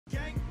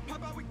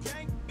You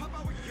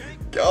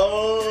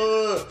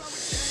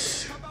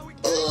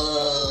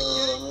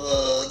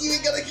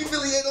ain't gotta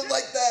humiliate him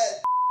like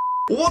that.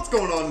 What's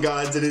going on,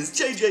 guys? It is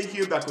JJ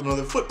here, back with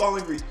another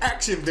footballing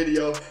reaction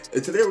video.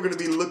 And today we're going to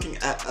be looking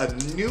at a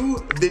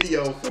new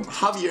video from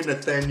Javier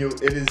Nathaniel.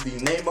 It is the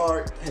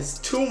Neymar has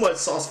too much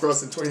sauce for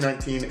us in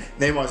 2019.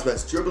 Neymar's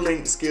best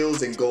dribbling,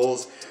 skills, and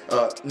goals.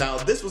 Now,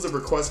 this was a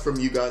request from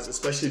you guys,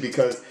 especially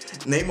because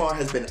Neymar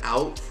has been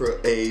out for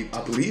I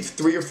believe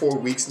 3 or 4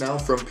 weeks now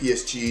from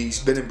PSG.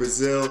 He's been in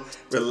Brazil,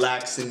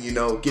 relaxing, you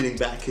know, getting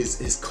back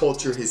his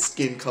culture, his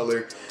skin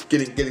color,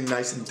 getting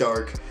nice and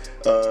dark.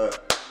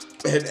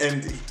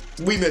 And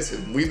we miss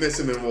him. We miss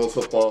him in world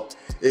football.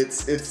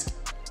 It's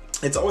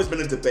always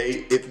been a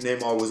debate if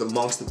Neymar was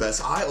amongst the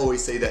best. I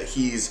always say that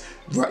he's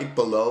right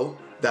below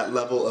that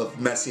level of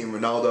Messi and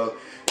Ronaldo.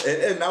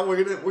 And now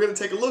we're gonna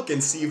take a look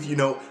and see if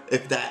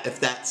if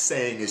that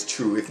saying is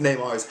true. If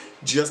Neymar is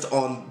just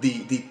on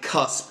the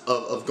cusp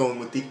of going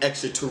with the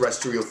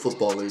extraterrestrial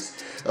footballers.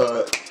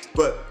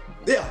 But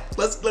yeah,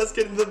 let's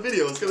get into the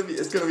video. It's gonna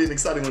be an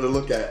exciting one to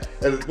look at.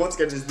 And once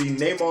again, it's the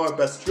Neymar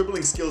best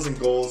dribbling, skills, and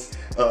goals.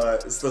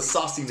 It's the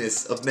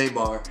sauciness of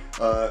Neymar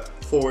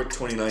for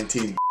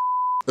 2019.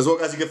 As well,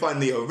 guys, you can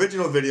find the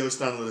original videos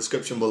down in the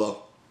description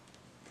below.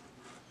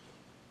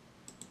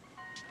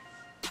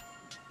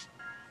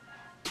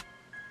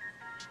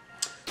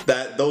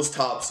 Those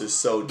tops are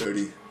so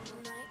dirty.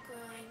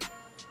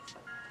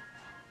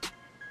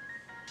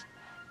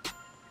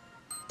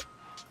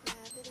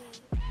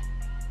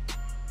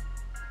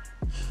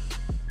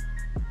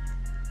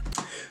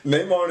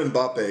 Neymar and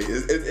Mbappe,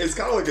 it's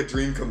kind of like a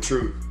dream come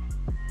true.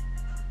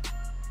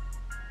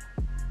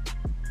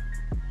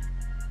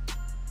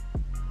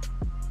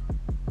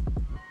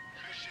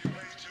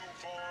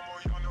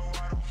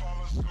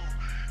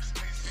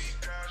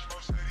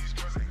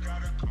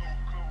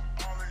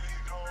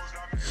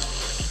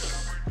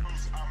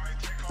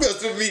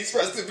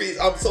 Rest in peace.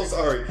 I'm so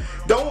sorry.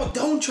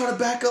 Don't try to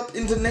back up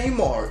into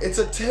Neymar. It's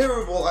a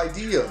terrible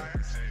idea.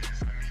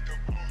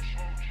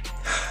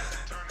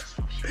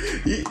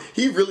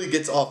 He really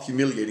gets off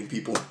humiliating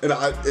people, and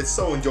it's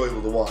so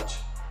enjoyable to watch.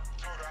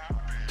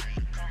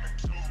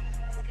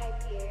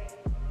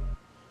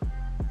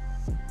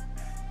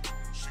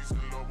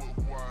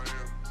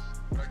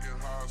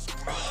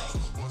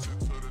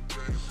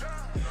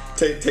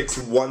 Takes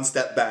one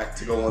step back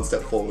to go one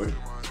step forward.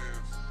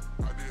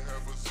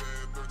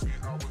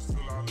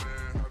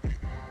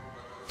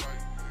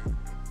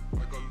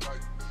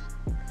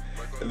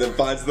 And then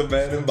finds the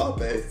man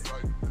Mbappe.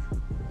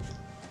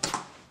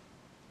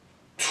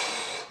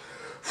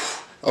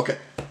 Okay.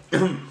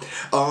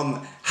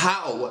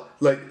 How?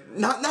 Like,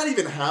 not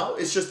even how.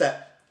 It's just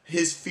that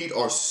his feet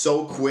are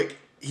so quick.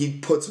 He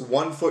puts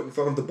one foot in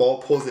front of the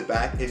ball, pulls it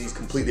back, and he's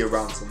completely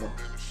around someone.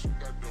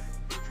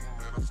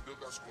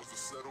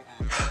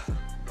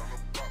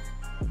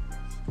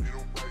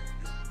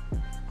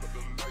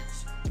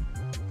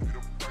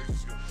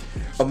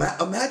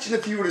 Imagine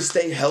if he were to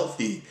stay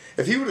healthy.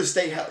 If he were to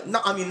stay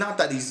not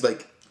that he's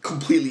like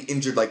completely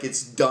injured, like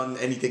it's done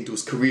anything to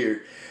his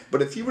career.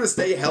 But if he were to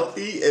stay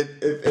healthy,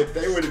 if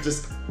they were to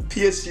just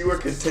PSG were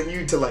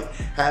continue to like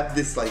have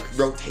this like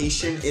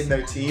rotation in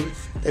their team,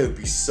 they would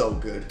be so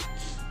good.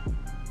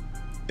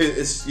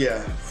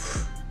 Yeah.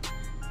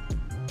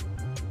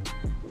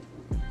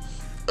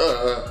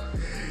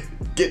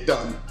 Get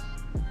done.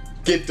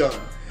 Get done.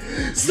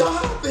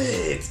 Stop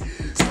it!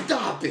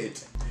 Stop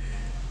it!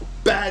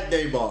 Bad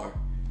Neymar.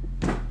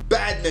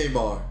 Bad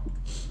Neymar.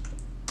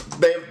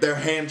 They're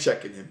hand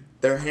checking him.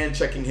 They're hand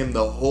checking him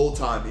the whole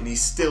time, and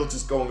he's still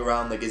just going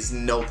around like it's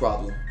no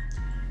problem.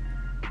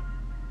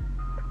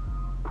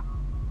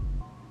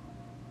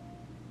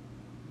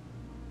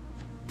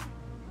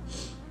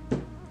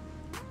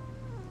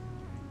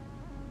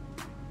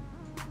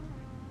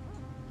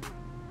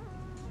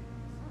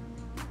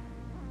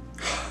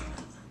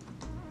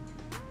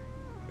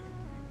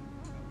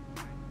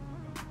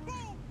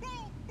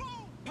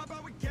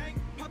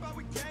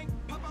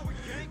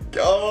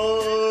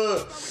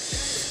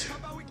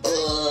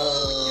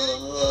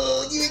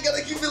 You ain't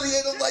gotta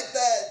humiliate him like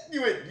that.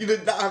 You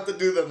did not have to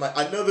do them like.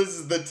 I know this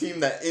is the team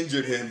that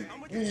injured him.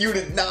 You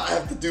did not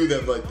have to do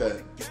them like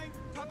that.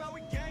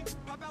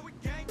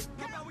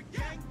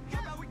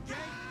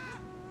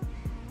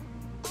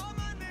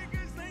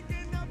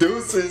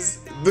 Deuces,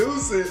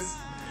 deuces.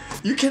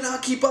 You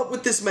cannot keep up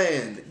with this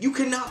man. You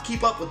cannot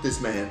keep up with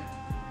this man.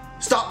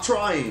 Stop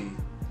trying.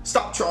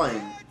 Stop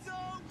trying.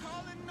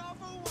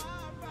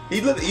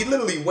 He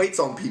literally waits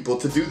on people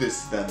to do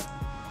this to them.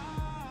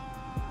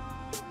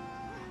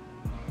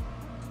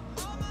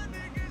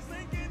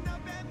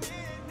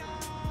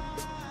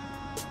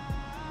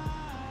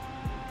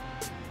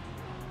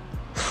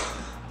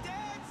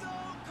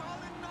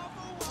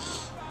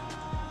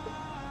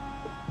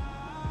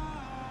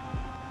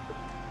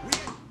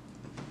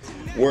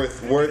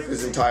 Worth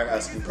his entire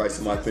asking price,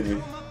 in my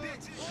opinion.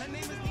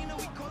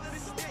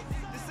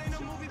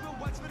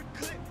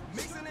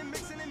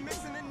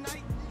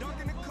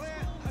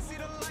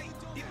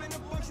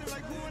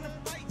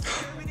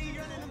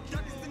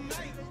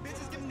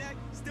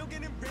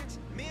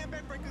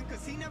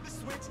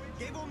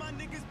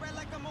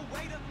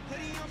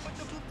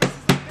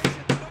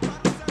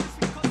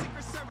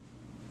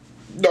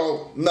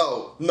 No,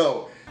 no,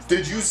 no.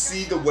 Did you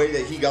see the way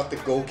that he got the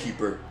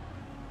goalkeeper?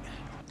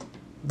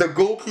 The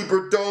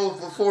goalkeeper dove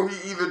before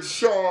he even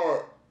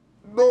shot.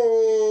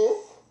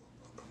 No.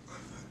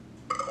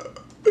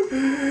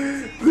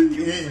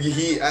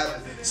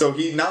 So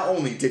he not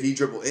only did he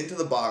dribble into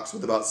the box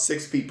with about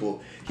 6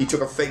 people, he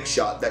took a fake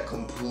shot that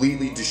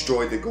completely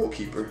destroyed the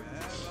goalkeeper.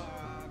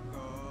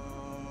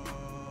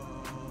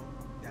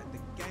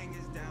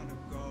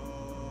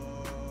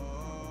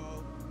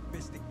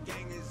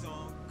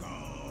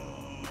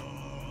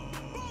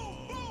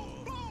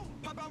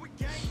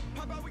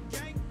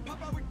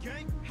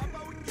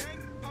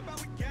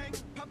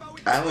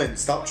 Alan,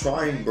 stop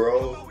trying,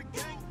 bro.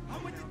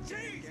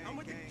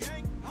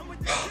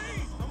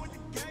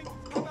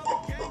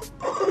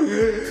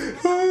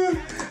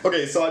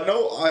 Okay, so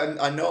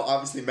I know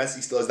obviously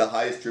Messi still has the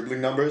highest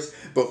dribbling numbers,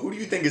 but who do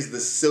you think is the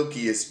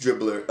silkiest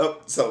dribbler?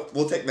 Oh, so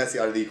we'll take Messi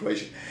out of the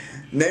equation.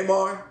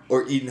 Neymar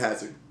or Eden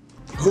Hazard?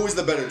 Who is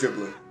the better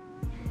dribbler?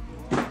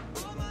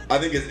 I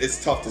think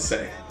it's tough to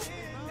say.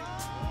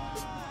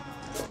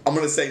 I'm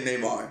gonna say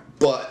Neymar,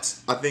 but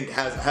I think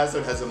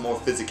Hazard has a more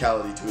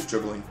physicality to his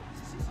dribbling.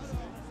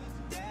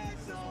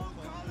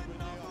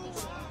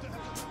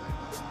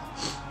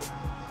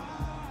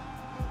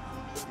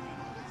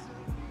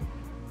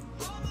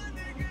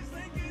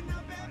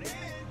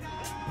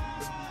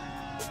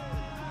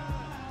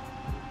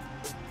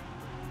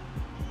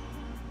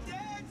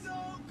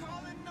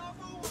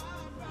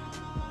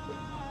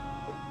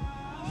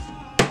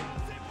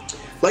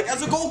 Like,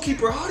 as a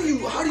goalkeeper, how do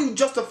you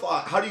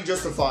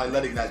justify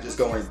letting that just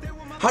go in?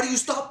 How do you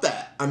stop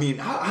that? I mean,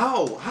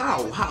 how?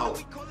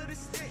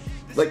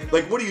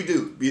 Like what do you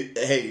do?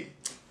 Hey,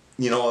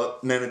 you know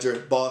what,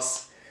 manager,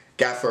 boss,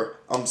 gaffer,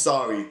 I'm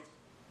sorry,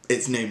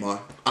 it's Neymar.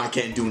 I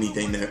can't do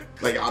anything there.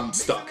 Like, I'm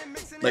stuck.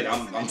 Like,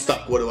 I'm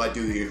stuck. What do I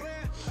do here?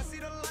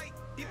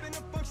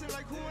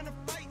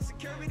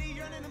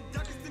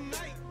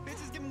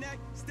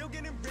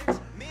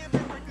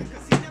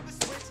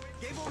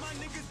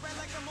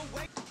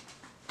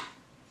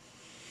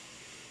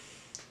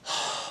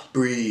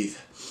 Breathe.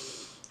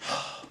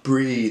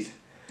 Breathe.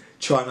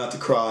 Try not to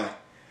cry.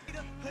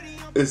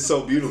 It's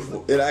so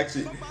beautiful. It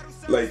actually,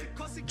 like,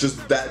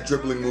 just that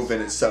dribbling move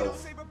in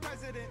itself.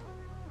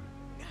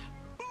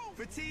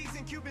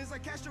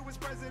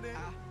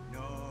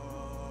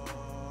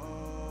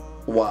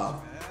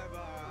 Wow.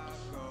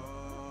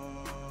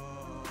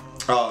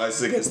 Oh,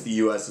 that's against the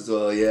US as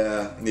well.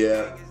 Yeah.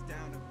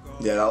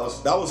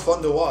 That was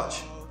fun to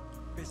watch.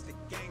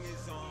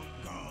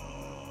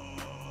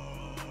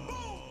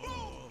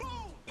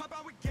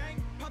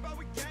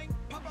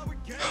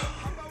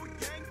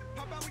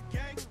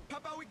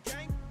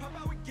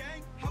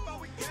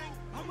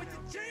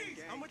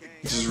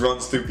 Just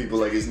runs through people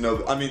like he's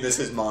no. I mean, this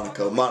is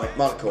Monaco.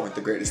 Monaco aren't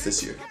the greatest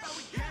this year.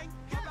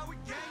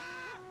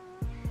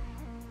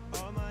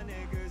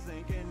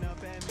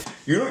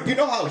 You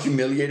know how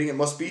humiliating it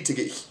must be to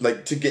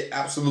get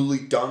absolutely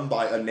done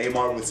by a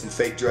Neymar with some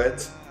fake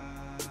dreads.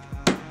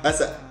 That's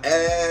a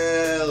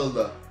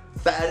L,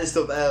 fattest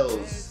of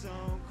L's.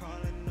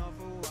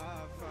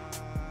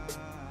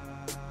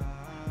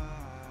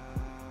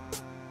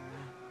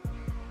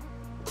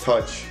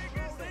 Touch,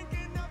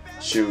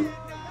 shoot,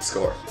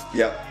 score.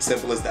 Yep,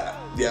 simple as that.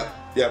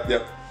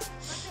 Yep.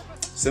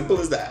 Simple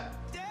as that.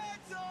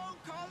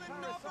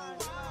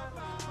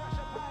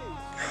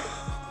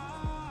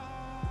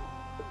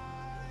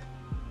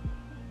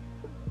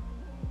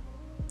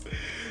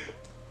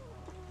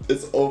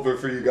 It's over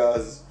for you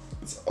guys.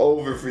 It's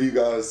over for you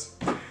guys.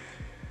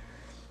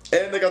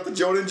 And they got the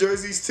Jordan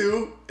jerseys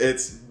too.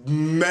 It's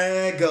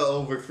mega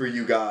over for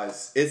you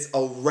guys. It's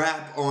a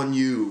wrap on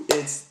you.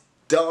 It's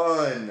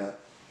done.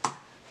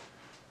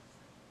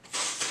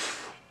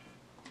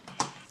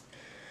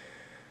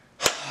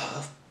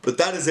 But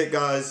that is it,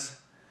 guys.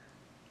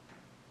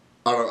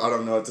 I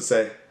don't know what to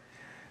say.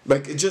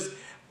 Like,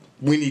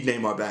 we need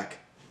Neymar back.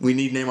 We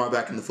need Neymar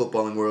back in the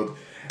footballing world.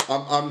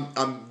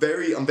 I'm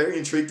very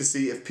intrigued to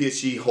see if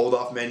PSG hold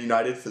off Man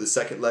United for the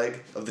second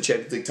leg of the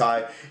Champions League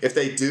tie. If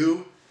they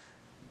do,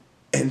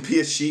 and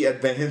PSG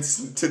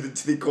advance to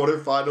the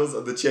quarterfinals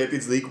of the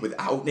Champions League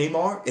without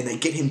Neymar, and they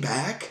get him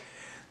back.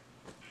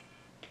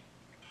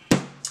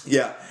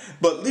 Yeah,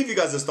 but leave you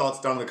guys' thoughts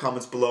down in the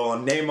comments below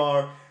on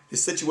Neymar,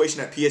 his situation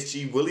at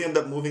PSG. Will he end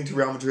up moving to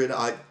Real Madrid?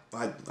 I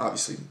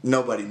obviously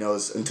nobody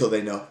knows until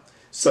they know.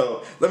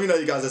 So let me know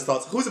you guys'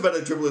 thoughts. Who's a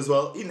better dribbler as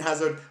well, Eden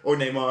Hazard or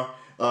Neymar?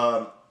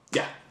 Let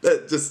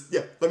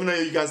me know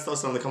you guys'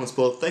 thoughts down in the comments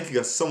below. Thank you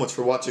guys so much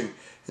for watching,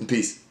 and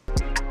peace.